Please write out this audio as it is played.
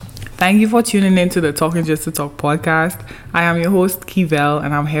Thank you for tuning in to the Talking Just to Talk podcast. I am your host, Kivel,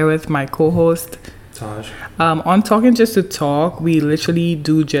 and I'm here with my co-host, Taj. On Talking Just to Talk, we literally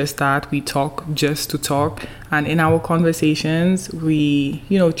do just that. We talk just to talk. And in our conversations, we,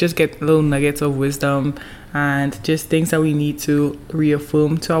 just get little nuggets of wisdom and just things that we need to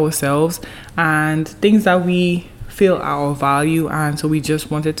reaffirm to ourselves and things that we feel our value. And so we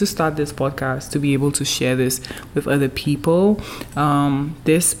just wanted to start this podcast to be able to share this with other people.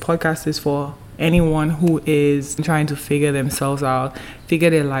 This podcast is for anyone who is trying to figure themselves out, figure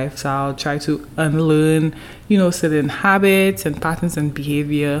their lives out, try to unlearn, certain habits and patterns and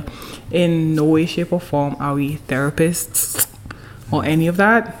behavior. In no way, shape, or form are we therapists or any of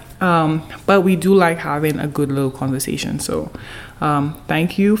that. But we do like having a good little conversation. So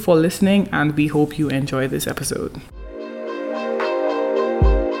thank you for listening, and we hope you enjoy this episode.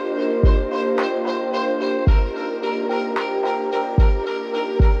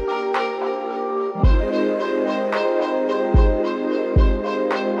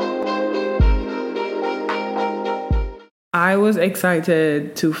 I was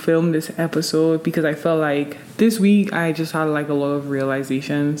excited to film this episode because I felt like this week I just had like a lot of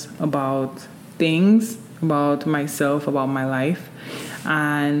realizations about things, about myself, about my life.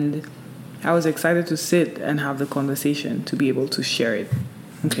 And I was excited to sit and have the conversation to be able to share it.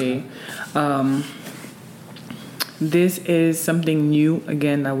 Okay. This is something new,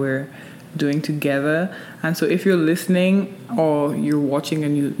 again, that we're doing together. And so if you're listening or you're watching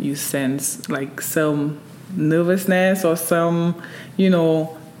and you sense like some nervousness or some,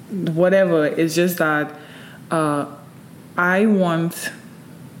 whatever, it's just that I want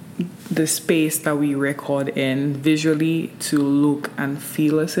the space that we record in visually to look and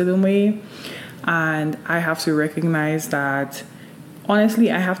feel a certain way. And I have to recognize that,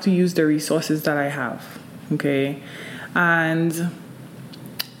 honestly, I have to use the resources that I have, okay? And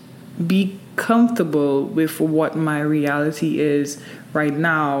be comfortable with what my reality is right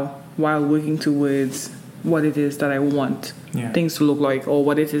now while working towards what it is that I want things to look like, or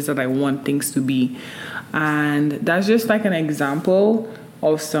what it is that I want things to be. And that's just like an example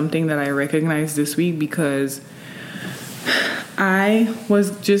of something that I recognized this week, because I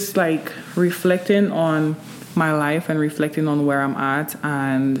was just like reflecting on my life and reflecting on where I'm at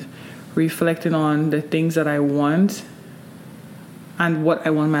and reflecting on the things that I want and what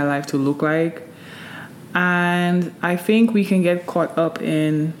I want my life to look like. And I think we can get caught up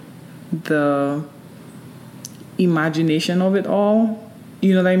in the imagination of it all.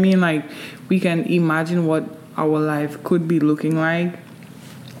 You know what I mean? Like, we can imagine what our life could be looking like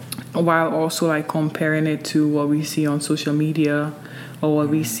while also like comparing it to what we see on social media or what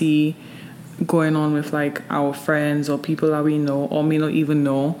we see going on with like our friends or people that we know or may not even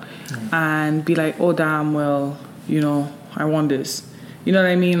know, and be like, oh damn, well, I want this. You know what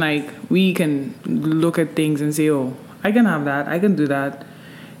I mean? Like, we can look at things and say, oh, I can have that, I can do that,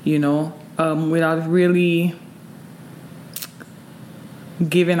 without really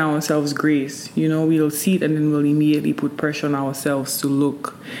giving ourselves grace. We'll see it and then we'll immediately put pressure on ourselves to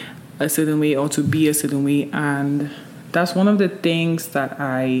look a certain way or to be a certain way. And that's one of the things that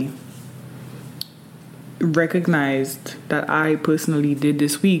I recognized that I personally did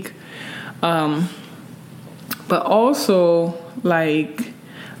this week. But also, like,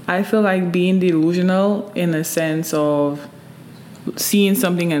 I feel like being delusional in a sense of seeing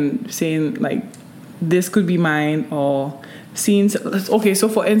something and saying like, this could be mine, or seeing, okay, so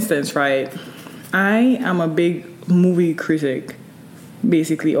for instance, right, I am a big movie critic,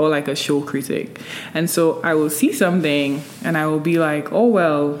 basically, or like a show critic. And so I will see something and I will be like, oh,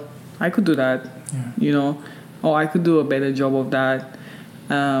 well, I could do that, or I could do a better job of that.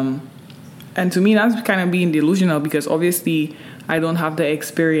 And to me, that's kind of being delusional, because obviously I don't have the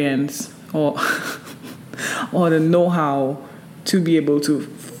experience or or the know-how to be able to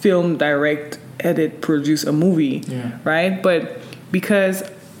film, direct, edit, produce a movie, right? But because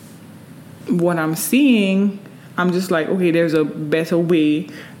what I'm seeing, I'm just like, okay, there's a better way.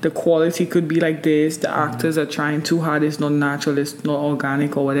 The quality could be like this. The actors are trying too hard. It's not natural. It's not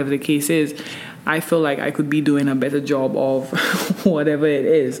organic, or whatever the case is. I feel like I could be doing a better job of whatever it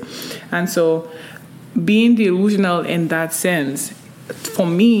is. And so being delusional in that sense, for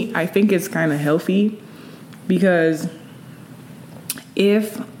me, I think it's kind of healthy, because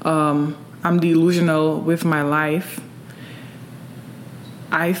if I'm delusional with my life,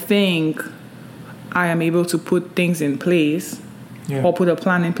 I think I am able to put things in place or put a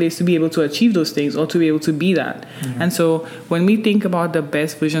plan in place to be able to achieve those things or to be able to be that. And so when we think about the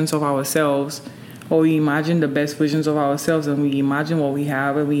best versions of ourselves, or we imagine the best versions of ourselves, and we imagine what we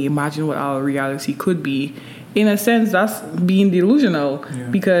have and we imagine what our reality could be, in a sense, that's being delusional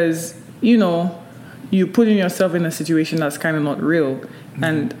because, you know, you're putting yourself in a situation that's kind of not real. Mm-hmm.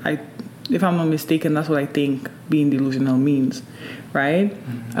 And if I'm not mistaken, that's what I think being delusional means, right?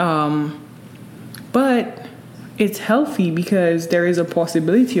 Mm-hmm. But it's healthy because there is a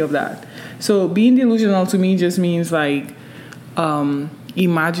possibility of that. So being delusional to me just means like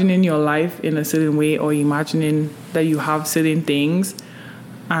imagining your life in a certain way, or imagining that you have certain things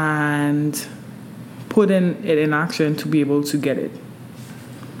and putting it in action to be able to get it.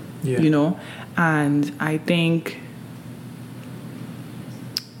 Yeah. You know? And I think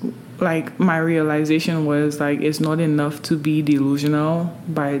like my realization was like it's not enough to be delusional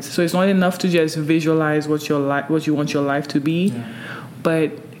so it's not enough to just visualize what you want your life to be,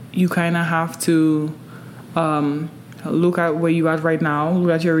 but you kind of have to look at where you are right now,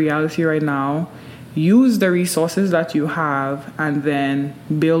 look at your reality right now, use the resources that you have, and then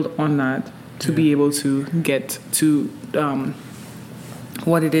build on that to be able to get to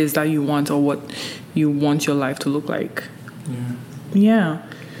what it is that you want, or what you want your life to look like. Yeah.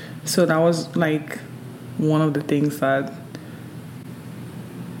 So that was like one of the things that...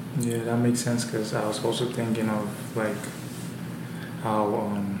 Yeah, that makes sense, because I was also thinking of like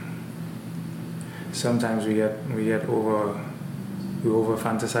how sometimes we over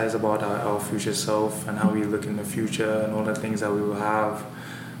fantasize about our future self and how we look in the future and all the things that we will have,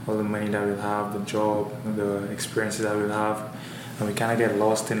 all the money that we'll have, the job, the experiences that we'll have, and we kind of get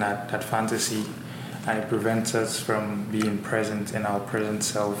lost in that fantasy, and it prevents us from being present in our present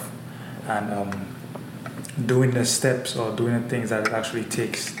self and doing the steps or doing the things that it actually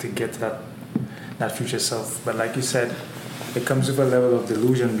takes to get to that future self. But like you said, it comes with a level of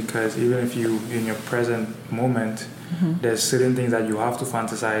delusion, because even if you in your present moment, there's certain things that you have to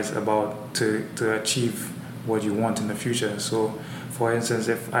fantasize about to achieve what you want in the future. So for instance,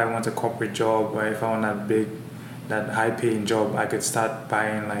 if I want a corporate job, or if I want that high-paying job, I could start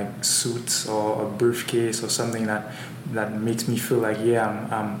buying like suits or a briefcase or something that makes me feel like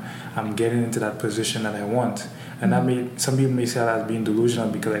I'm getting into that position that I want. And some people may say that as being delusional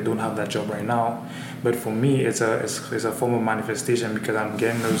because I don't have that job right now. But for me, it's a form of manifestation, because I'm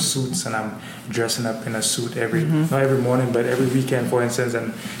getting those suits and I'm dressing up in a suit not every morning, but every weekend, for instance,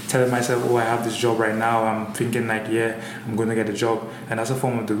 and telling myself, oh, I have this job right now. I'm thinking like, I'm going to get a job. And that's a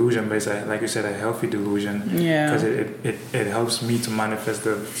form of delusion, but it's like you said, a healthy delusion. Yeah. Because it helps me to manifest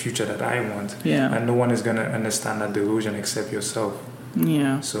the future that I want. Yeah. And no one is going to understand that delusion except yourself.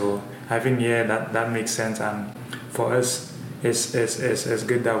 Yeah. So I think that makes sense, and for us, it's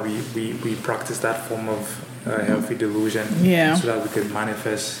good that we practice that form of healthy delusion, so that we can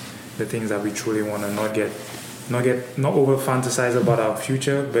manifest the things that we truly want to not over fantasize about our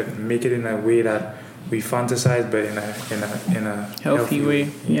future, but make it in a way that we fantasize, but in a healthy way.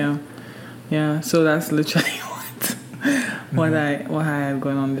 Yeah. So that's literally what I had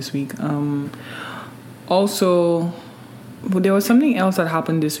going on this week. Also, there was something else that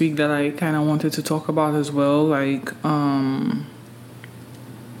happened this week that I kind of wanted to talk about as well, like, and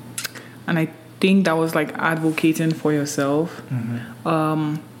I think that was like advocating for yourself,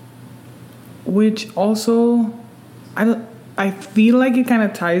 which also, I feel like it kind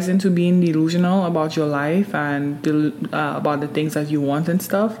of ties into being delusional about your life and about the things that you want and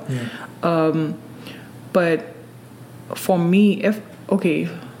stuff. But for me,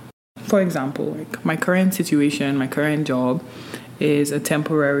 for example, like my current situation, my current job is a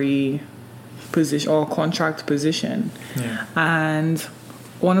temporary position or contract position. Yeah. And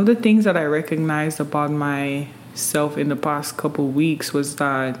one of the things that I recognized about myself in the past couple of weeks was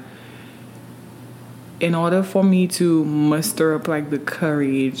that in order for me to muster up like the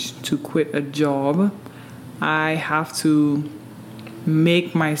courage to quit a job, I have to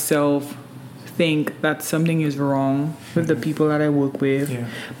make myself think that something is wrong with the people that I work with,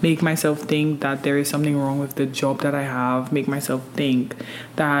 make myself think that there is something wrong with the job that I have, make myself think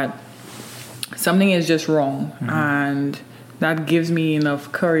that something is just wrong. And that gives me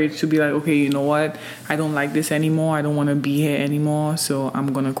enough courage to be like, okay, you know what? I don't like this anymore. I don't want to be here anymore. So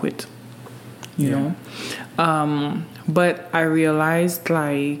I'm going to quit, you know? But I realized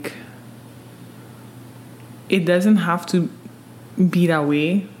like it doesn't have to be that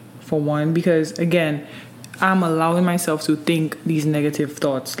way. For one, because again, I'm allowing myself to think these negative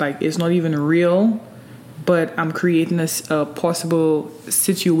thoughts. Like it's not even real, but I'm creating a possible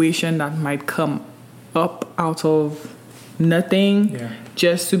situation that might come up out of nothing,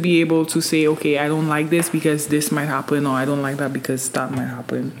 just to be able to say, okay, I don't like this because this might happen, or I don't like that because that might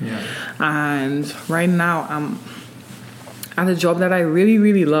happen. And right now, I'm at a job that I really,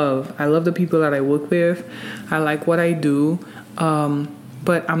 really love. I love the people that I work with. I like what I do.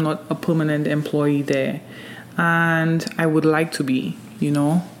 But I'm not a permanent employee there. and I would like to be,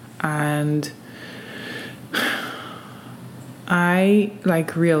 and I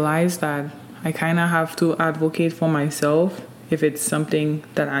realized that I kind of have to advocate for myself if it's something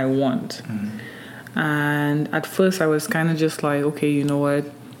that I want. And at first I was kind of just like, okay, you know what?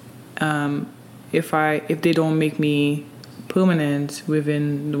 If they don't make me permanent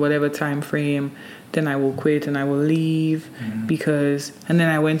within whatever time frame, then I will quit and I will leave and then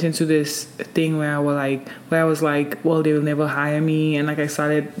I went into this thing where I was like, well, they will never hire me, and I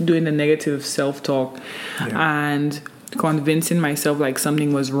started doing the negative self-talk and convincing myself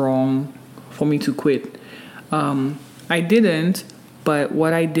something was wrong for me to quit. I didn't, but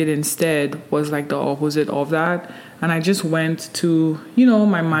what I did instead was the opposite of that. And I just went to,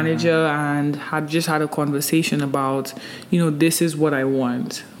 my manager and had a conversation about, this is what I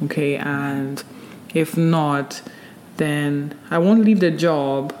want. Okay. And if not, then I won't leave the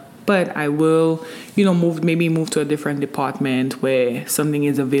job, but I will, move to a different department where something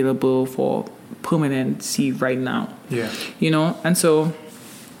is available for permanency right now. Yeah. And so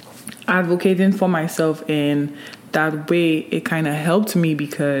advocating for myself in that way, it kind of helped me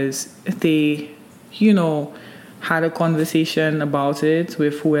because they, had a conversation about it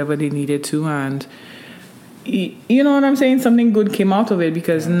with whoever they needed to, and you know what I'm saying? Something good came out of it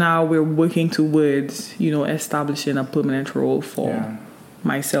because now we're working towards, establishing a permanent role for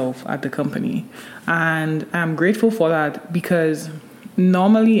myself at the company. And I'm grateful for that because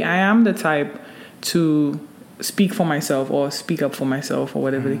normally I am the type to speak for myself or speak up for myself or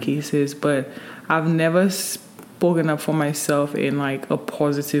whatever the case is, but I've never spoken up for myself in a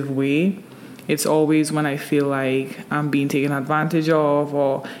positive way. It's always when I feel like I'm being taken advantage of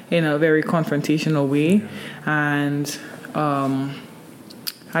or in a very confrontational way. And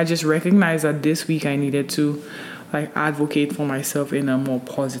I just recognized that this week I needed to advocate for myself in a more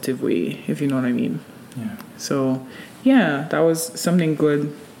positive way, if you know what I mean. Yeah. So, yeah, that was something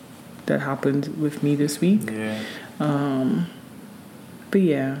good that happened with me this week. Yeah. But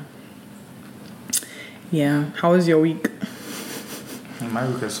yeah. How was your week? My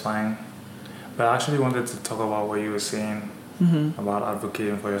week is fine. But I actually wanted to talk about what you were saying about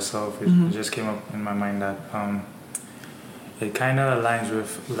advocating for yourself. It just came up in my mind that it kind of aligns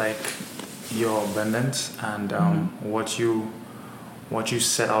with your abundance and what you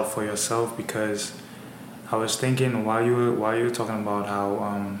set out for yourself. Because I was thinking while you were talking about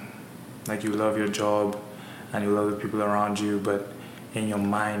how you love your job and you love the people around you, but in your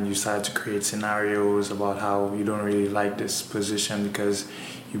mind you started to create scenarios about how you don't really like this position because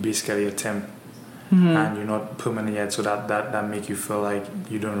you basically a temp. And you're not permanent yet, so that make you feel like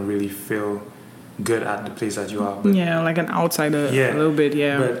you don't really feel good at the place that you are. But like an outsider a little bit,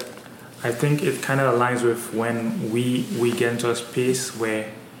 But I think it kind of aligns with when we get into a space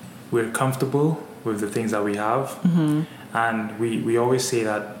where we're comfortable with the things that we have. And we always say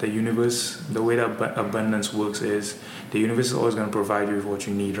that the universe, the way that abundance works is the universe is always going to provide you with what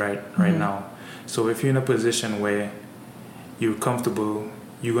you need right now. So if you're in a position where you're comfortable,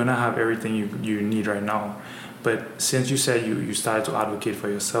 you're going to have everything you need right now. But since you said you started to advocate for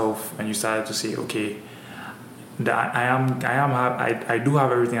yourself and you started to say, okay, I do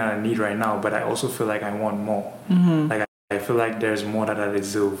have everything that I need right now, but I also feel like I want more. I feel like there's more that I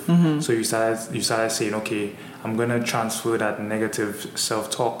deserve. So you started saying, okay, I'm going to transfer that negative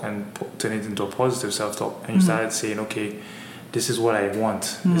self-talk and turn it into a positive self-talk. And you started saying, okay, this is what I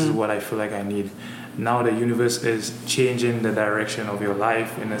want. This is what I feel like I need. Now the universe is changing the direction of your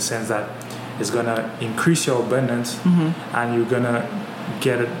life in the sense that it's going to increase your abundance and you're going to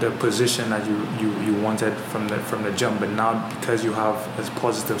get the position that you wanted from the jump. But now because you have this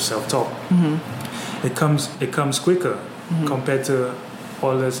positive self-talk, it comes quicker compared to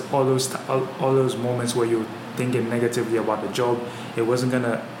all those moments where you're thinking negatively about the job. It wasn't going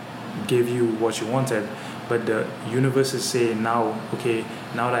to give you what you wanted. But the universe is saying now, okay,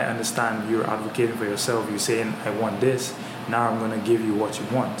 now that I understand you're advocating for yourself, you're saying, I want this, now I'm going to give you what you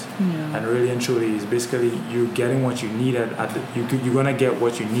want. And really and truly, it's basically you're getting what you needed. You're going to get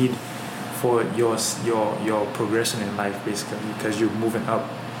what you need for your progression in life, basically, because you're moving up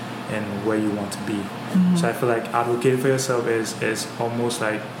in where you want to be. So I feel like advocating for yourself is almost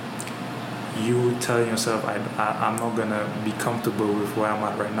like you telling yourself, I'm not going to be comfortable with where I'm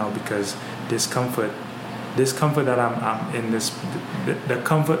at right now because this comfort that I'm in,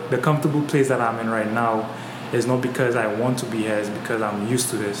 the comfortable place that I'm in right now is not because I want to be here, it's because I'm used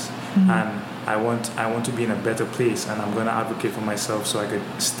to this. And I want to be in a better place, and I'm gonna advocate for myself so I could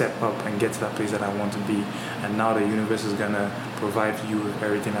step up and get to that place that I want to be. And now the universe is gonna provide you with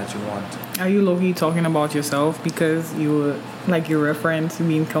everything that you want. Are you low-key talking about yourself because you reference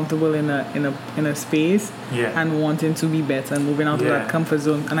being comfortable in a space and wanting to be better and moving out of that comfort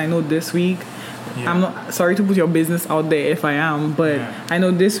zone? And I know this week, I'm not sorry to put your business out there if I am, but I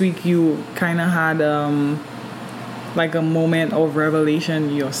know this week you kind of had like a moment of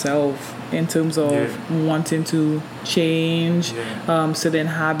revelation yourself in terms of wanting to change certain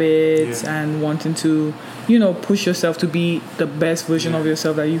habits and wanting to, push yourself to be the best version of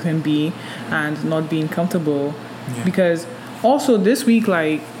yourself that you can be and not being comfortable. Because also this week,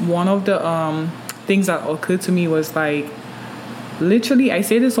 like, one of the things that occurred to me was like, literally, I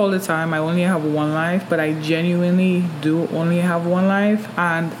say this all the time, I only have one life, but I genuinely do only have one life.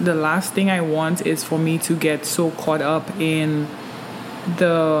 And the last thing I want is for me to get so caught up in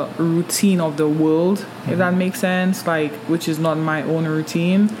the routine of the world, if that makes sense, like, which is not my own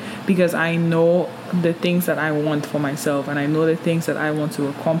routine, because I know the things that I want for myself and I know the things that I want to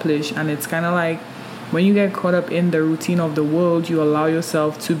accomplish. And it's kind of like when you get caught up in the routine of the world, you allow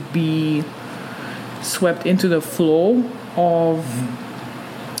yourself to be swept into the flow of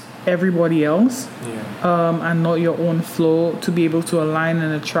everybody else and not your own flow to be able to align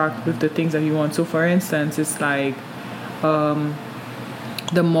and attract with the things that you want. So for instance, it's like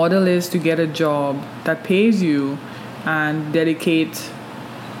the model is to get a job that pays you and dedicate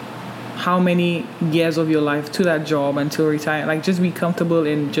how many years of your life to that job until retire. Like, just be comfortable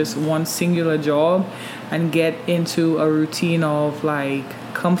in just one singular job and get into a routine of like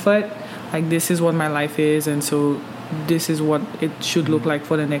comfort. Like, this is what my life is, and so this is what it should look like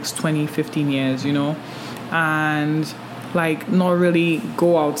for the next 20, 15 years, and like not really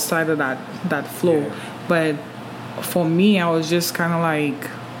go outside of that flow. But for me, I was just kind of like,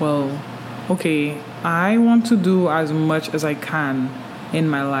 well, okay, I want to do as much as I can in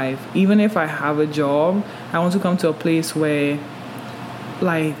my life. Even if I have a job, I want to come to a place where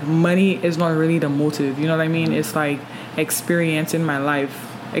like money is not really the motive, you know what I mean? It's like experiencing my life,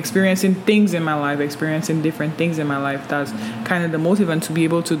 experiencing things in my life, experiencing different things in my life. That's kind of the motive. And to be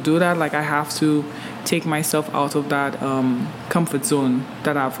able to do that, like, I have to take myself out of that comfort zone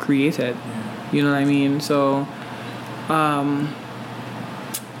that I've created. You know what I mean? So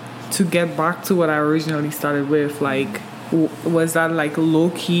to get back to what I originally started with, like, was that like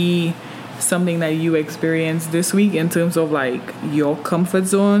low-key something that you experienced this week in terms of like your comfort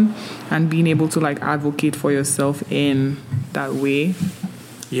zone and being able to like advocate for yourself in that way?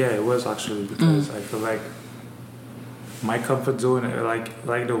 Yeah, it was actually, because I feel like my comfort zone, like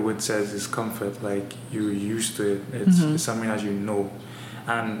the word says, is comfort. Like, you're used to it. It's something that you know.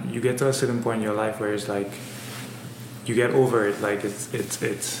 And you get to a certain point in your life where it's like, you get over it. Like,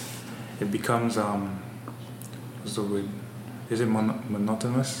 it becomes, what's the word? Is it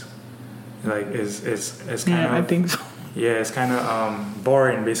monotonous? Like, it's kind of... I think so. Yeah, it's kind of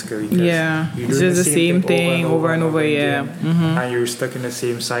boring, basically. Yeah, it's just the same thing over and over. And you're stuck in the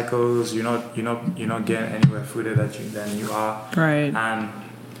same cycles. You're not getting anywhere further than you are. Right. And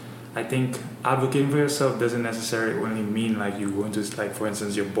I think advocating for yourself doesn't necessarily only mean like you're going to, like, for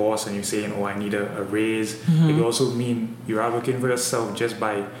instance, your boss and you're saying, "Oh, I need a raise." It could also mean you're advocating for yourself just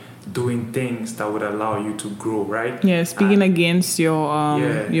by doing things that would allow you to grow, right? Yeah, speaking against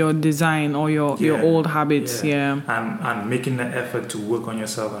your design or your old habits, and making the effort to work on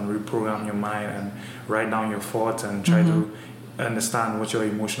yourself and reprogram your mind and write down your thoughts and try to understand what your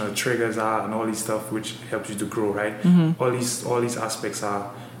emotional triggers are and all these stuff, which helps you to grow, right? All these aspects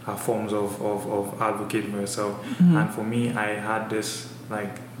are forms of advocating for yourself. And for me, I had this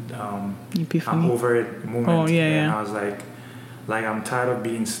like epiphany. I'm over it moment. And I was like I'm tired of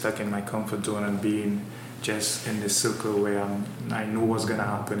being stuck in my comfort zone and being just in this circle where I know what's gonna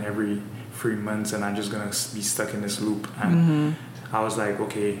happen every 3 months and I'm just gonna be stuck in this loop. And I was like,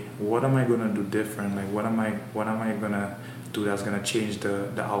 okay, what am I gonna do different? Like, what am I gonna do that's gonna change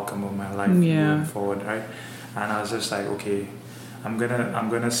the outcome of my life going forward, right? And I was just like, okay, I'm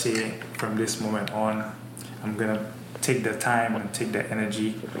gonna say from this moment on, I'm gonna take the time and take the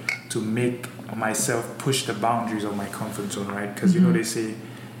energy to make myself push the boundaries of my comfort zone, right? Because they say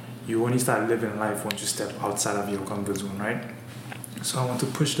you only start living life once you step outside of your comfort zone, right? So I want to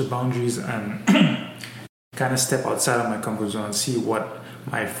push the boundaries and kind of step outside of my comfort zone and see what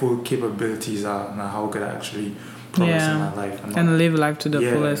my full capabilities are and how could I actually progress in my life and live life to the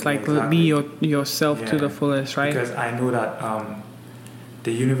fullest, like be yourself to the fullest, right? Because I know that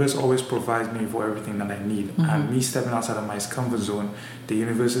the universe always provides me for everything that I need. And me stepping outside of my comfort zone, the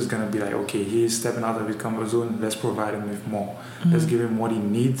universe is going to be like, okay, he's stepping out of his comfort zone, let's provide him with more. Let's give him what he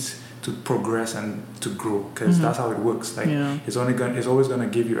needs to progress and to grow, because that's how it works. Like it's always gonna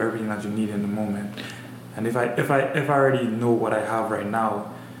give you everything that you need in the moment. And if I already know what I have right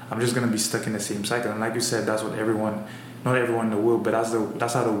now, I'm just gonna be stuck in the same cycle. And like you said, that's what not everyone in the world, but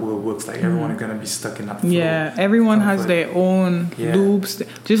that's how the world works. Like everyone is gonna be stuck in that flow. Yeah, everyone has their own loops.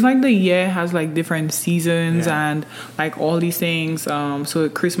 Just like the year has like different seasons and like all these things. So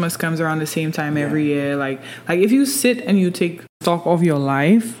Christmas comes around the same time every year. Like if you sit and you take stock of your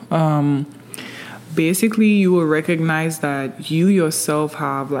life, basically you will recognize that you yourself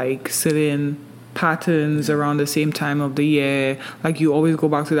have like certain patterns around the same time of the year. Like you always go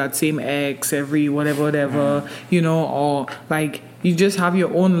back to that same ex every whatever, you know, or like you just have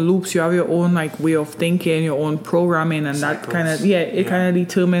your own loops, you have your own like way of thinking, your own programming, and cycles. That kind of it kind of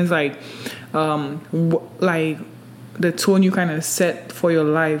determines like like the tone you kind of set for your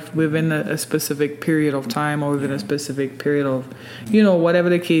life within a specific period of time, or within a specific period of, you know, whatever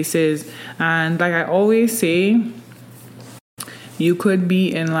the case is. And like I always say, you could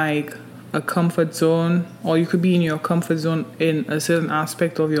be in like a comfort zone, or you could be in your comfort zone in a certain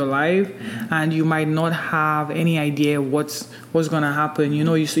aspect of your life, and you might not have any idea what's gonna happen. You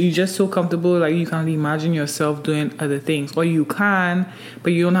know, you're just so comfortable, like you can't imagine yourself doing other things, or you can,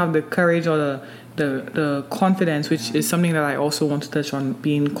 but you don't have the courage or the confidence, which is something that I also want to touch on,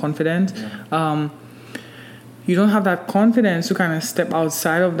 being confident. You don't have that confidence to kind of step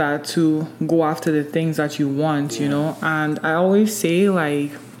outside of that to go after the things that you want, you know. And I always say,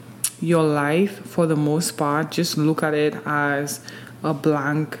 like, your life, for the most part, just look at it as a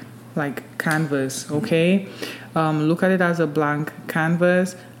blank like canvas, okay? Look at it as a blank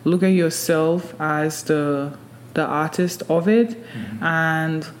canvas. Look at yourself as the artist of it,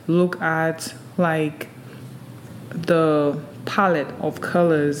 and look at like the palette of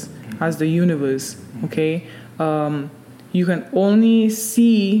colors as the universe, okay? You can only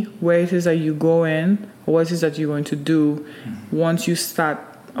see where it is that you're going, or what it is that you're going to do once you start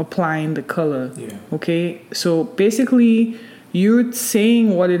applying the color. Okay, so basically you're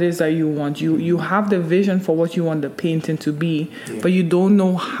saying what it is that you want. You have the vision for what you want the painting to be, but you don't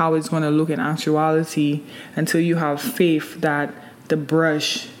know how it's going to look in actuality until you have faith that the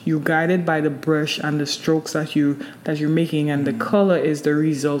brush, you're guided by the brush and the strokes that you're making, and the color is the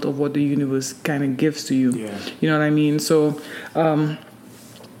result of what the universe kind of gives to you. You know what I mean? So I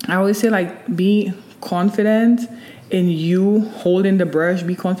always say, like, be confident in you holding the brush.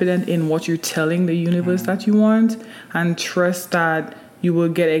 Be confident in what you're telling the universe that you want, and trust that you will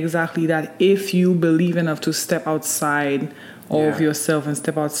get exactly that if you believe enough to step outside of yourself and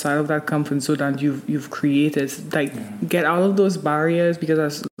step outside of that comfort zone that you've created. Like, get out of those barriers,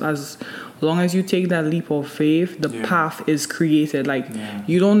 because as long as you take that leap of faith, the path is created. Like,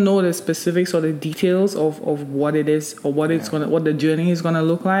 you don't know the specifics or the details of what it is, or what the journey is gonna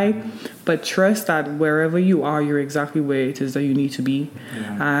look like, but trust that wherever you are, you're exactly where it is that you need to be,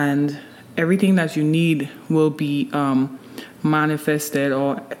 and everything that you need will be manifested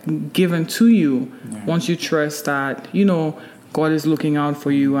or given to you once you trust that, you know, God is looking out for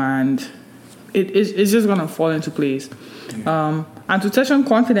you, and it's just gonna fall into place. And to touch on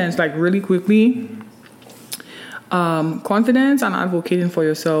confidence, like, really quickly, confidence and advocating for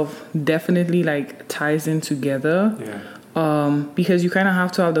yourself definitely like ties in together. Because you kind of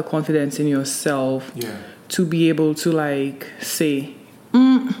have to have the confidence in yourself to be able to like say,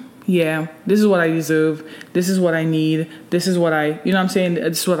 this is what I deserve, this is what I need, this is what I, you know what I'm saying,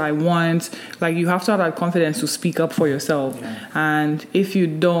 this is what I want. Like, you have to have that confidence to speak up for yourself. And if you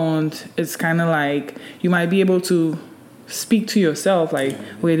don't, it's kind of like you might be able to speak to yourself like,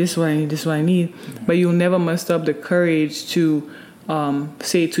 wait, this is what I need, this is what I need, but you'll never muster up the courage to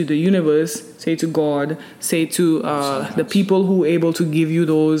say to the universe, say to God, say to the people who are able to give you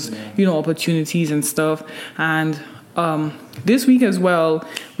those, you know, opportunities and stuff. And this week as well,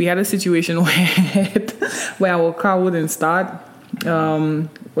 we had a situation where our car wouldn't start.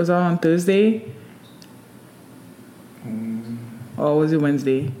 Was that on Thursday? Or was it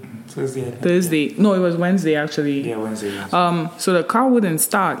Wednesday? Thursday. No, it was Wednesday, actually. Yeah, Wednesday. So the car wouldn't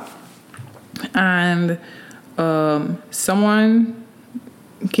start. And someone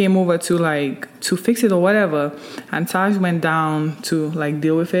came over to fix it or whatever, and Taj went down to like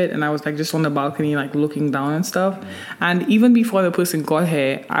deal with it, and I was like just on the balcony like looking down and stuff. And even before the person got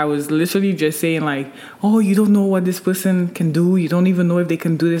here, I was literally just saying like, oh, you don't know what this person can do, you don't even know if they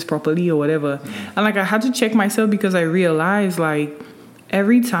can do this properly or whatever. And like, I had to check myself, because I realized like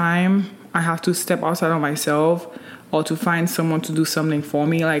every time I have to step outside of myself or to find someone to do something for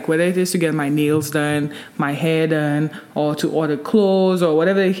me, like whether it is to get my nails done, my hair done, or to order clothes, or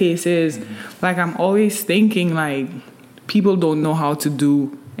whatever the case is, like I'm always thinking like people don't know how to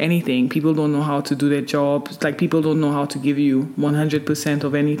do anything. People don't know how to do their jobs. Like, people don't know how to give you 100%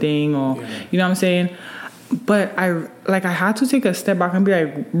 of anything, or you know what I'm saying? But I had to take a step back and be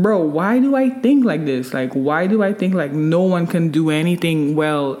like, bro, why do I think like this? Like, why do I think like no one can do anything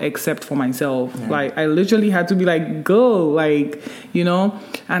well except for myself? Like, I literally had to be like, go, like, you know.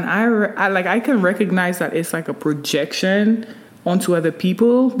 And I can recognize that it's like a projection onto other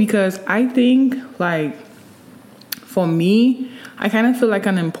people, because I think, like, for me, I kind of feel like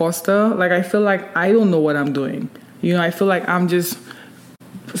an imposter. Like, I feel like I don't know what I'm doing. You know, I feel like I'm just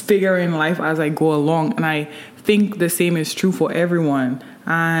figuring life as I go along. And I think the same is true for everyone.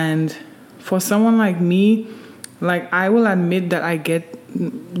 And for someone like me, like, I will admit that I get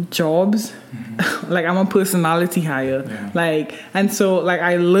jobs. Like, I'm a personality hire. Like, and so, like,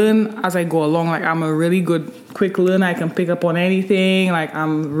 I learn as I go along. Like, I'm a really good quick learner. I can pick up on anything. Like,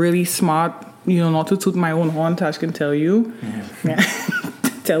 I'm really smart. You know, not to toot my own horn, Tash can tell you.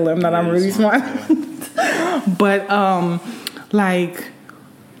 Tell them that I'm really smart. But like,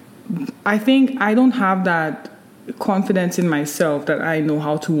 I think I don't have that confidence in myself that I know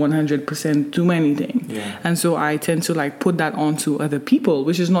how to 100% do anything. And so I tend to, like, put that onto other people,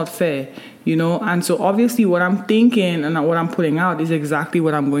 which is not fair, you know. And so obviously what I'm thinking and what I'm putting out is exactly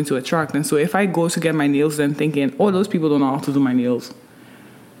what I'm going to attract. And so if I go to get my nails done thinking, oh, those people don't know how to do my nails,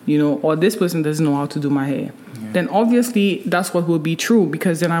 you know, or this person doesn't know how to do my hair, then obviously that's what will be true,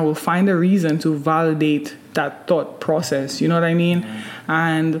 because then I will find a reason to validate that thought process, you know what I mean?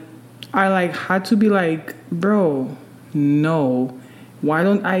 And I, like, had to be like, bro, no, why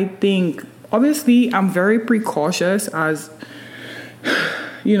don't I think? Obviously, I'm very precautious as,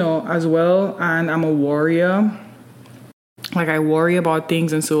 you know, as well. And I'm a worrier. Like, I worry about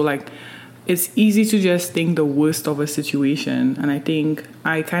things. And so, like, it's easy to just think the worst of a situation. And I think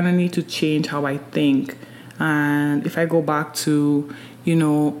I kind of need to change how I think. And if I go back to, you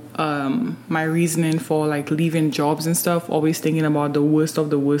know, my reasoning for, like, leaving jobs and stuff, always thinking about the worst of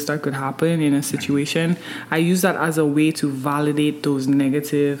the worst that could happen in a situation, I use that as a way to validate those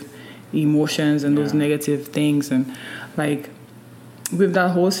negative emotions and those negative things. And, like, with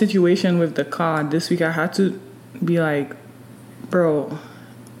that whole situation with the car this week, I had to be like, bro,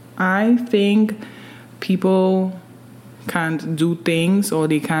 I think people can't do things, or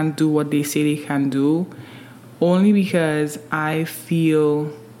they can't do what they say they can do, only because I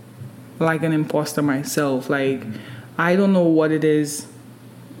feel like an imposter myself. Like, I don't know what it is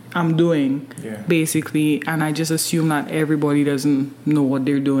I'm doing, basically, and I just assume that everybody doesn't know what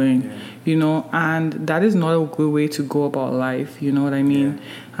they're doing, you know, and that is not a good way to go about life, you know what I mean?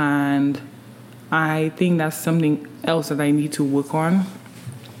 And I think that's something else that I need to work on,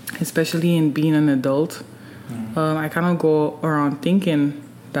 especially in being an adult. I kind of go around thinking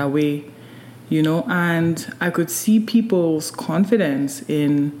that way, you know, and I could see people's confidence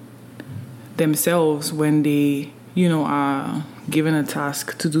in themselves when they, you know, are given a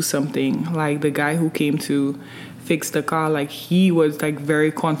task to do something. Like the guy who came to fix the car, like, he was, like,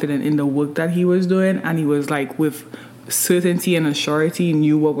 very confident in the work that he was doing, and he was, like, with certainty and a surety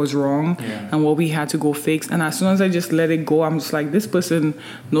knew what was wrong and what we had to go fix. And as soon as I just let it go, I'm just like, this person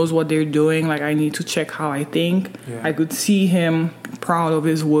knows what they're doing. Like, I need to check how I think. I could see him proud of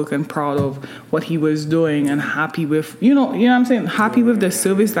his work and proud of what he was doing and happy with, you know what I'm saying, happy with the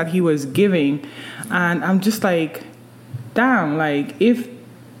service that he was giving. And I'm just like, damn, like, if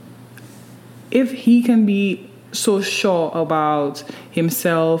he can be so sure about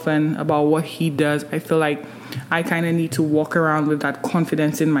himself and about what he does, I feel like I kind of need to walk around with that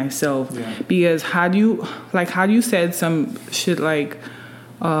confidence in myself. Because had you said some shit like,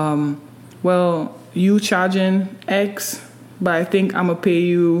 well, you charging X, but I think I'm gonna pay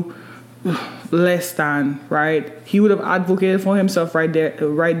you less than, right? He would have advocated for himself right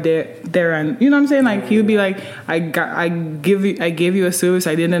there, and you know what I'm saying? Like, he would be like, I gave you a service,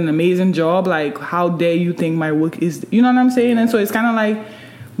 I did an amazing job, like, how dare you think my work is, you know what I'm saying? And so it's kind of like,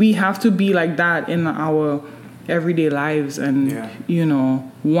 we have to be like that in our everyday lives, and you know,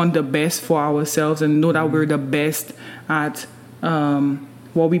 want the best for ourselves and know that we're the best at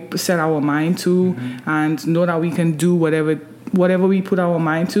what we set our mind to, and know that we can do whatever we put our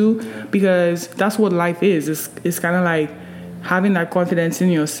mind to, because that's what life is. It's kind of like having that confidence in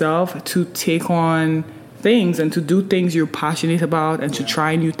yourself to take on things and to do things you're passionate about, and to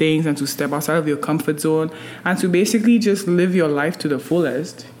try new things, and to step outside of your comfort zone, and to basically just live your life to the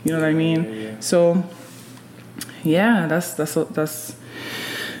fullest. You know what I mean? So yeah, that's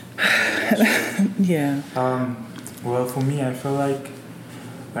yeah. Well, for me, I feel like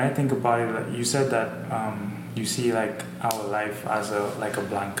when I think about it, like you said that you see, like, our life as a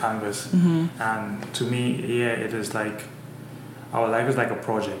blank canvas, and to me, it is like our life is like a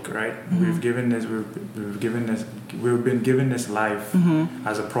project, right? We've been given this life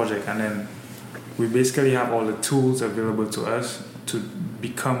as a project, and then we basically have all the tools available to us to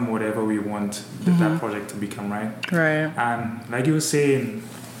become whatever we want that project to become, right? Right. And like you were saying,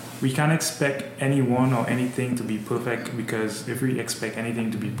 we can't expect anyone or anything to be perfect, because if we expect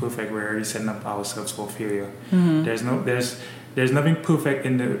anything to be perfect, we're already setting up ourselves for failure. There's nothing perfect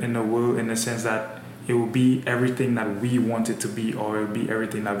in the world, in the sense that it will be everything that we want it to be, or it will be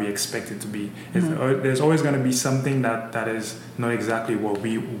everything that we expect it to be. There's always going to be something that is not exactly what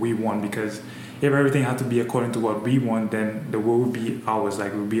we want, because if everything had to be according to what we want, then the world would be ours,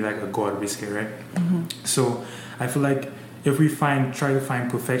 like we'll be like a god, basically, right? So I feel like if we try to find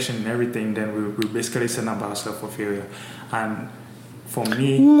perfection in everything, then we're basically setting up ourselves for failure. And for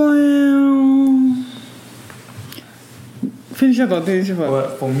me, finish your thought. Well,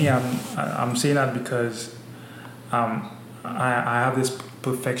 for me, I'm saying that because I have this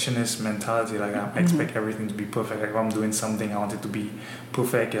perfectionist mentality. Like I expect everything to be perfect. Like if I'm doing something, I want it to be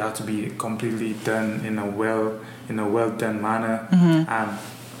perfect. It has to be completely done in a well done manner. And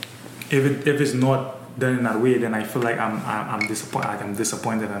if it's not done in that way, then I feel like I'm disappointed. Like I'm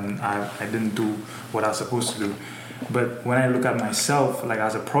disappointed, and I didn't do what I was supposed to do. But when I look at myself, like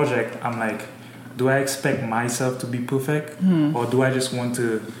as a project, I'm like, do I expect myself to be perfect, or do I just want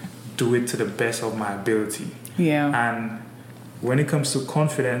to do it to the best of my ability? Yeah. And when it comes to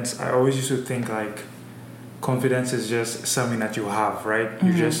confidence, I always used to think like confidence is just something that you have, right?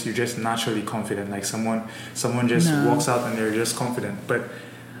 You're just naturally confident. Like someone just walks out and they're just confident. But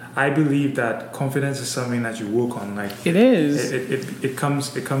I believe that confidence is something that you work on. Like it is. It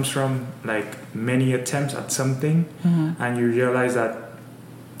comes from like many attempts at something, and you realize that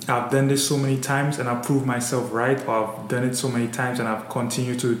I've done this so many times and I've proved myself right, or I've done it so many times and I've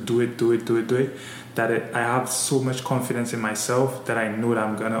continued to do it, that I have so much confidence in myself that I know that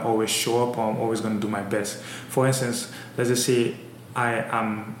I'm going to always show up, or I'm always going to do my best. For instance, let's just say I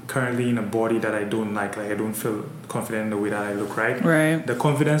am currently in a body that I don't like I don't feel confident in the way that I look, right? Right. The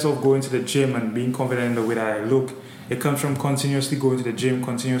confidence of going to the gym and being confident in the way that I look, it comes from continuously going to the gym,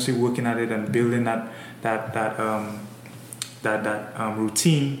 continuously working at it, and building that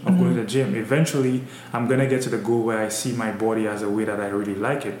routine of going to the gym. Eventually, I'm gonna get to the goal where I see my body as a way that I really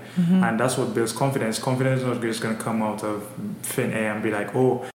like it, and that's what builds confidence. Confidence is not just gonna come out of thin air and be like,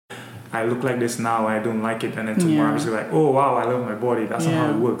 oh, I look like this now, I don't like it, and then tomorrow I'm just like, oh wow, I love my body. That's not how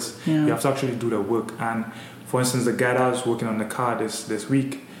it works. You have to actually do the work. And for instance, the guy that was working on the car this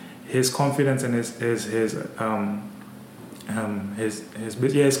week, his confidence and his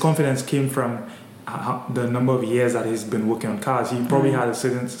confidence came from the number of years that he's been working on cars. He probably had a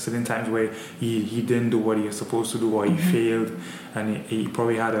certain times where he didn't do what he was supposed to do, or he failed, and he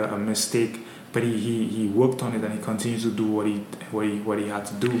probably had a mistake, but he worked on it, and he continued to do what he had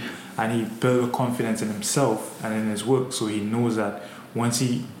to do, and he built a confidence in himself and in his work. So he knows that once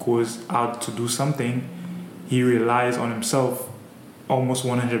he goes out to do something, he relies on himself almost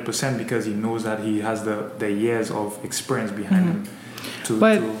 100%, because he knows that he has the years of experience behind him.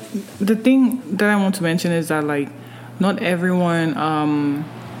 But the thing that I want to mention is that like not everyone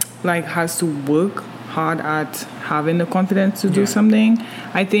like has to work hard at having the confidence to do something.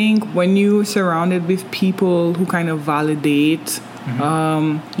 I think when you're surrounded with people who kind of validate, you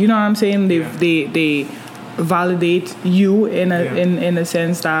know what I'm saying? They validate you in a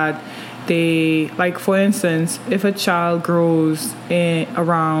sense that they, like, for instance, if a child grows up in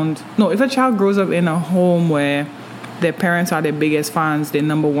a home where their parents are their biggest fans, their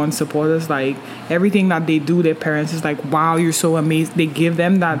number one supporters, like everything that they do, their parents is like, wow, you're so amazing. They give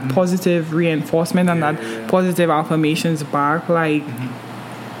them that positive reinforcement and that positive affirmations back. Like,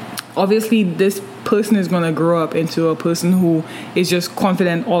 obviously this person is going to grow up into a person who is just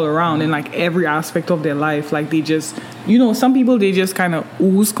confident all around in like every aspect of their life. Like they just, you know, some people, they just kind of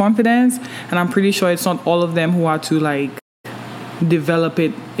ooze confidence, and I'm pretty sure it's not all of them who are to like develop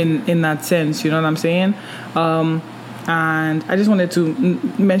it in that sense, you know what I'm saying? And I just wanted to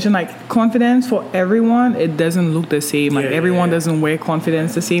mention, like, confidence for everyone, it doesn't look the same. Like, everyone doesn't wear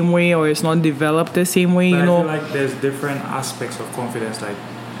confidence the same way, or it's not developed the same way, you know? I feel like there's different aspects of confidence.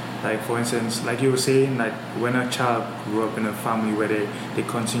 Like for instance, like you were saying, like when a child grew up in a family where they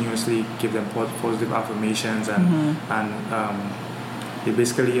continuously give them positive affirmations and they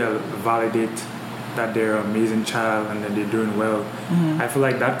basically validate that they're an amazing child and that they're doing well. I feel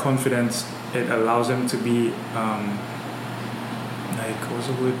like that confidence, it allows them to be like, what's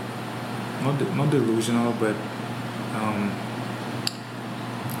the word? Not delusional, but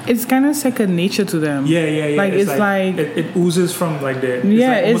it's kind of second nature to them. Yeah. Like it's like it oozes from like the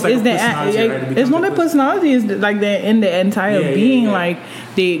it's like the it's not a personality. It's like they're in the entire being. Like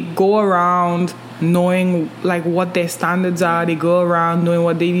they go around knowing like what their standards are. They go around knowing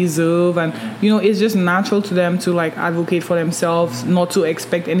what they deserve, and it's just natural to them to like advocate for themselves, not to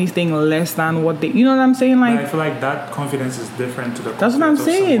expect anything less than what they. You know what I'm saying? Like I feel like that confidence is different to the. That's what I'm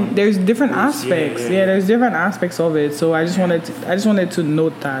saying. There's different aspects. Yeah, there's different aspects of it. So I just wanted to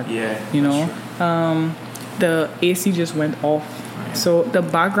note that. The AC just went off. So the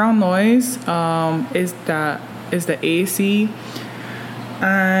background noise is the AC,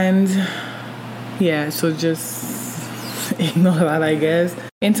 and so just ignore that, I guess.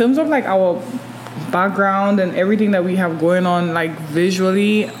 In terms of like our background and everything that we have going on, like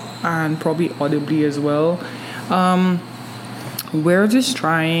visually and probably audibly as well, we're just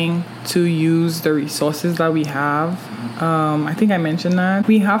trying to use the resources that we have. I think I mentioned that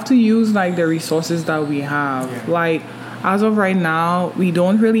we have to use like the resources that we have. Like as of right now, we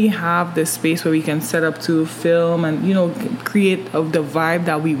don't really have the space where we can set up to film and create the vibe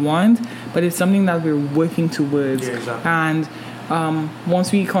that we want, but it's something that we're working towards. And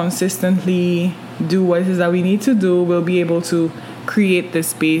once we consistently do what it is that we need to do, we'll be able to create the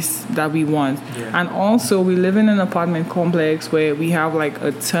space that we want. And also we live in an apartment complex where we have like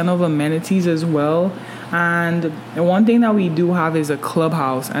a ton of amenities as well, and one thing that we do have is a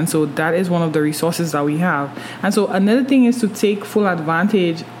clubhouse, and so that is one of the resources that we have. And so another thing is to take full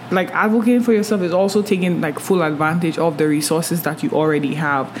advantage. Like advocating for yourself is also taking like full advantage of the resources that you already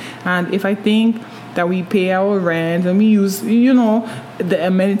have. And if I think that we pay our rent and we use the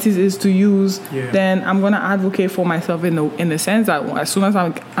amenities is to use, then I'm gonna advocate for myself in the sense that as soon as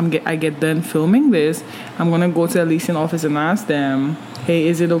I get done filming this, I'm gonna go to the leasing office and ask them, hey,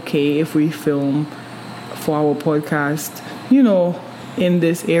 is it okay if we film for our podcast in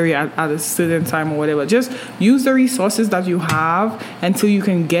this area at a certain time or whatever? Just use the resources that you have until you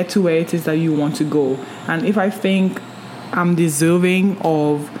can get to where it is that you want to go. And if I think I'm deserving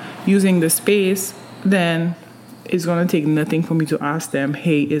of using the space, then it's gonna take nothing for me to ask them,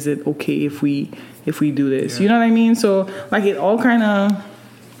 hey, is it okay if we do this? You know what I mean? So like it all kind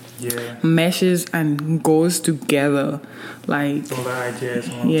of meshes and goes together. Like all the ideas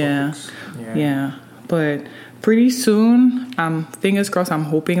and topics. But pretty soon, fingers crossed, I'm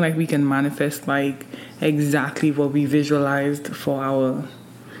hoping like we can manifest like exactly what we visualized for our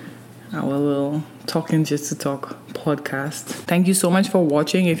little Talking Just to Talk podcast. Thank you so much for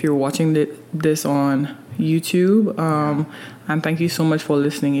watching if you're watching this on YouTube. And thank you so much for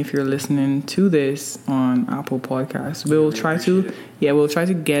listening if you're listening to this on Apple Podcasts. We'll try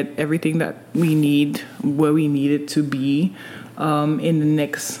to get everything that we need where we need it to be in the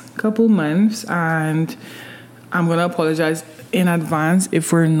next couple months. And I'm going to apologize in advance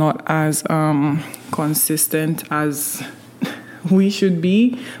if we're not as consistent as we should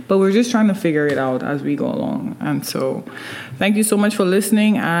be, but we're just trying to figure it out as we go along. And so thank you so much for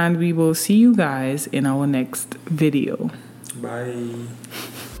listening, and we will see you guys in our next video. Bye.